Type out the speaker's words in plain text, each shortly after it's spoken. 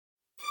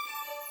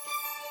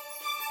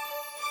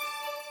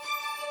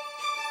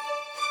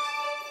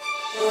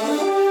Hello,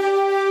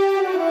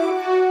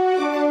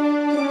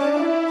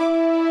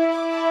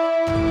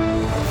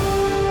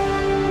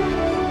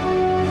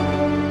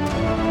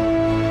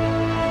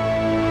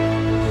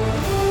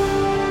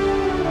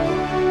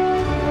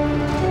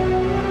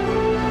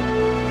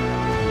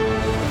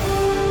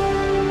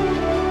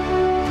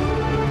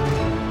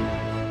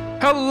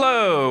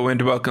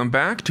 and welcome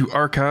back to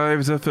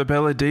Archives of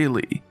Fabella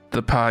Daily,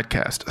 the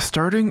podcast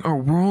starting a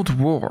world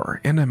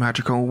war in a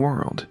magical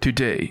world.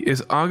 Today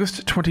is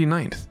August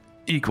 29th,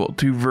 equal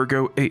to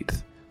Virgo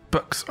 8th.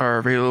 Books are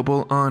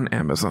available on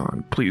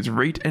Amazon. Please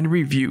rate and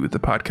review the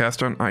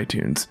podcast on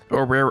iTunes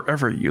or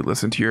wherever you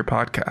listen to your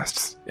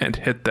podcasts, and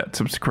hit that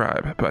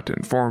subscribe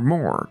button for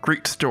more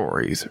great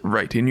stories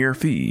right in your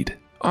feed.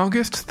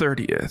 August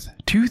 30th,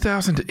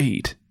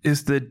 2008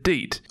 is the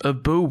date a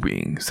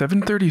Boeing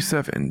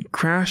 737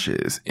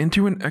 crashes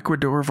into an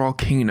Ecuador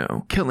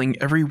volcano, killing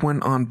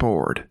everyone on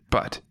board.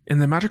 But in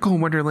the magical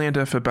wonderland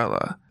of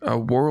Fabella, a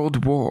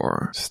world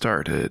war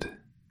started.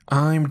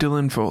 I'm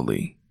Dylan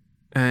Foley,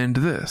 and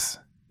this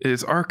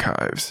is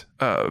Archives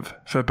of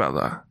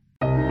Fabella.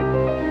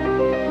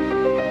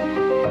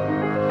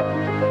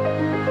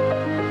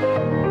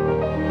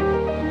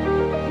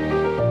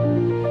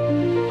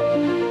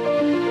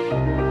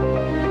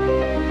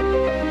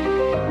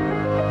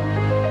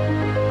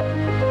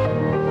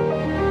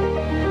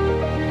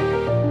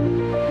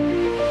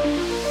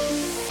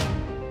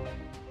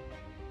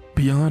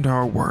 Beyond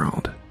our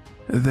world,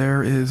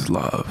 there is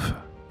love.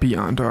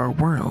 Beyond our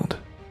world,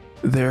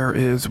 there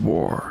is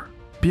war.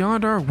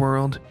 Beyond our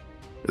world,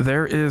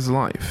 there is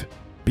life.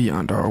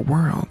 Beyond our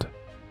world,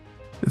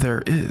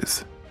 there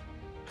is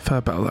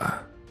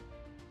Fabella.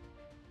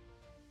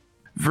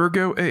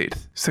 Virgo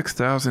 8th,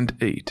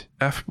 6008,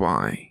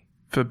 FY,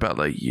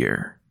 Fabella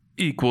year,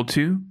 equal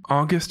to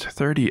August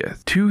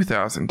 30th,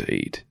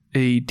 2008,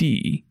 AD,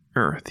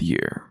 Earth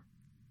year.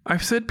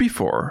 I've said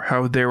before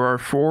how there are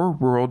 4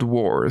 world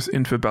wars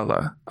in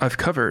Fabella. I've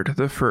covered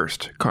the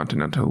First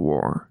Continental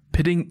War,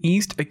 pitting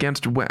East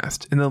against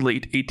West in the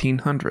late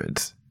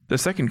 1800s. The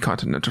Second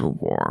Continental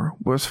War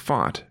was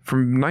fought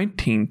from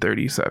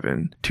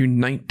 1937 to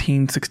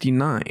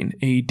 1969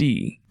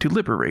 AD to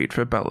liberate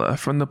Fabella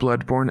from the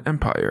Bloodborne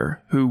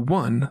Empire, who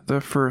won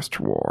the First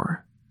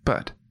War.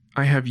 But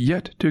I have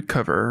yet to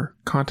cover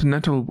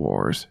Continental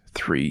Wars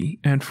 3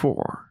 and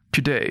 4.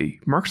 Today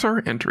marks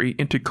our entry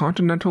into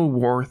Continental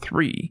War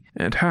 3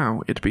 and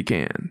how it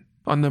began.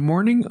 On the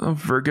morning of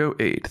Virgo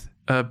 8th,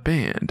 a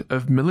band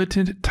of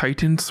militant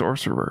Titan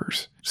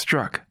sorcerers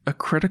struck a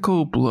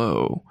critical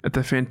blow at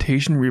the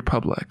Fantasian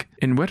Republic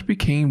in what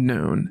became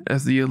known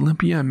as the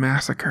Olympia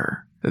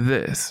Massacre.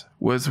 This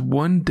was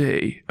one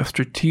day of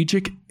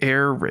strategic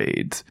air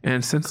raids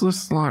and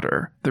senseless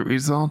slaughter that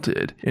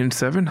resulted in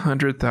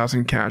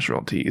 700,000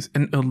 casualties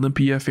in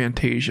Olympia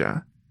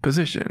Fantasia,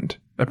 positioned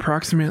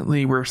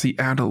approximately where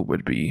Seattle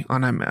would be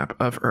on a map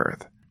of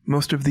Earth.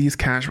 Most of these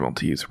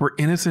casualties were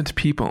innocent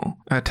people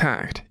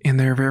attacked in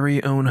their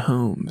very own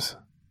homes.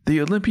 The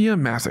Olympia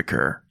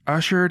Massacre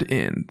ushered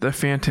in the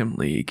Phantom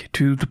League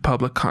to the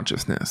public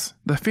consciousness.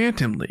 The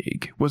Phantom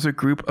League was a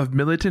group of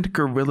militant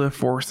guerrilla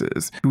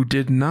forces who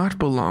did not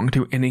belong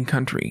to any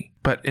country,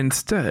 but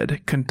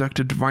instead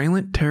conducted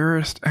violent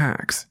terrorist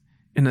acts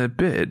in a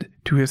bid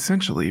to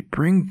essentially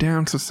bring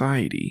down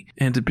society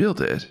and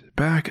build it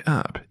back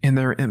up in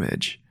their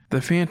image.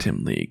 The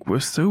Phantom League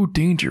was so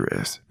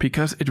dangerous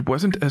because it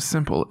wasn't as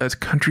simple as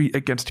country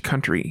against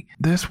country.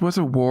 This was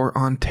a war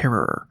on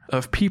terror,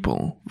 of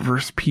people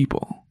versus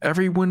people.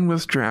 Everyone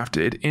was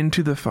drafted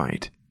into the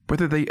fight,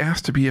 whether they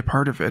asked to be a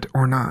part of it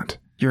or not.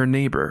 Your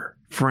neighbor,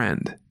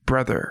 friend,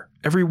 brother,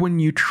 everyone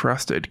you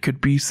trusted could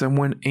be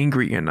someone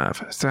angry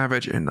enough,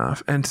 savage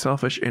enough, and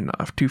selfish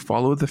enough to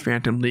follow the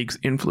Phantom League's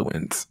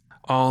influence.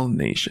 All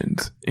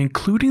nations,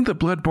 including the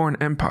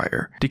Bloodborne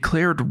Empire,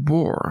 declared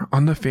war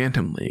on the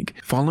Phantom League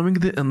following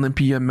the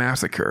Olympia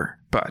Massacre.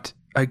 But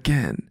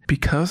again,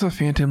 because the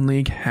Phantom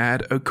League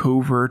had a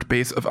covert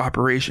base of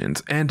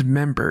operations and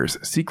members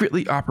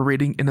secretly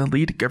operating in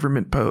elite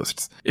government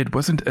posts, it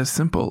wasn't as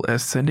simple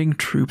as sending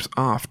troops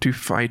off to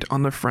fight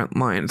on the front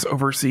lines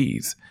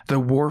overseas. The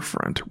war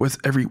front was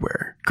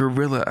everywhere.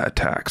 Guerrilla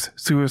attacks,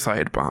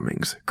 suicide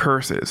bombings,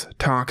 curses,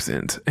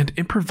 toxins, and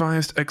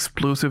improvised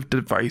explosive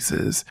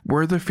devices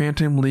were the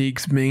Phantom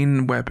League's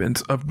main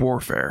weapons of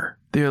warfare.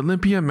 The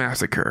Olympia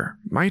Massacre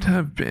might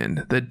have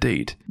been the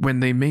date when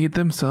they made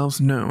themselves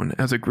known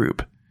as a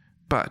group.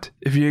 But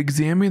if you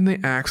examine the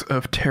acts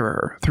of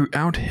terror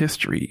throughout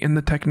history in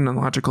the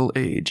technological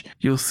age,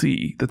 you'll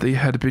see that they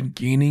had been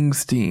gaining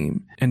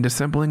steam and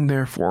assembling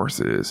their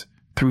forces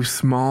through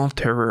small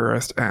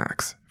terrorist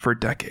acts for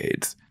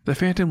decades. The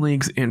Phantom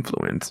League's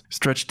influence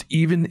stretched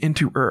even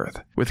into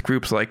Earth, with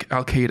groups like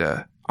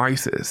Al-Qaeda,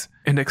 ISIS,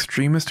 and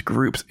extremist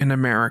groups in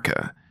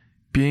America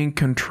being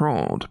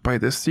controlled by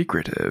this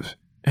secretive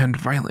and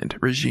violent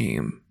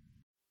regime.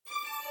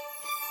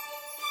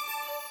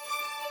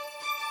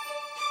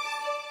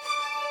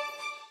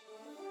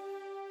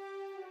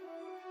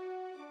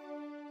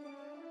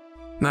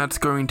 That's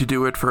going to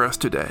do it for us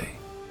today.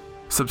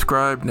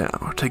 Subscribe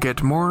now to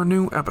get more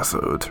new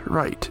episodes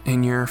right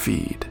in your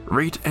feed.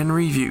 Rate and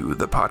review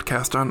the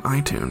podcast on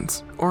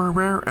iTunes or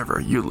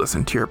wherever you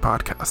listen to your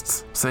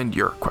podcasts. Send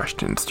your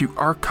questions to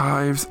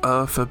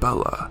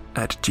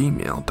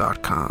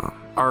archivesoffabella@gmail.com.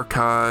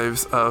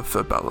 Archives of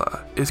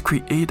Fabella is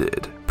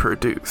created,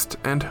 produced,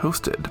 and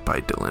hosted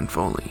by Dylan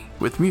Foley,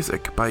 with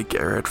music by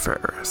Garrett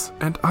Ferris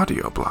and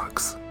audio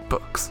blocks.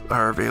 Books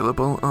are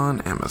available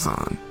on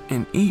Amazon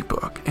in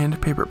ebook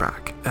and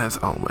paperback. As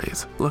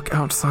always, look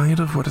outside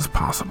of what is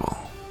possible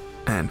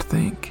and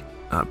think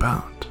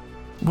about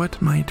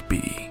what might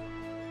be.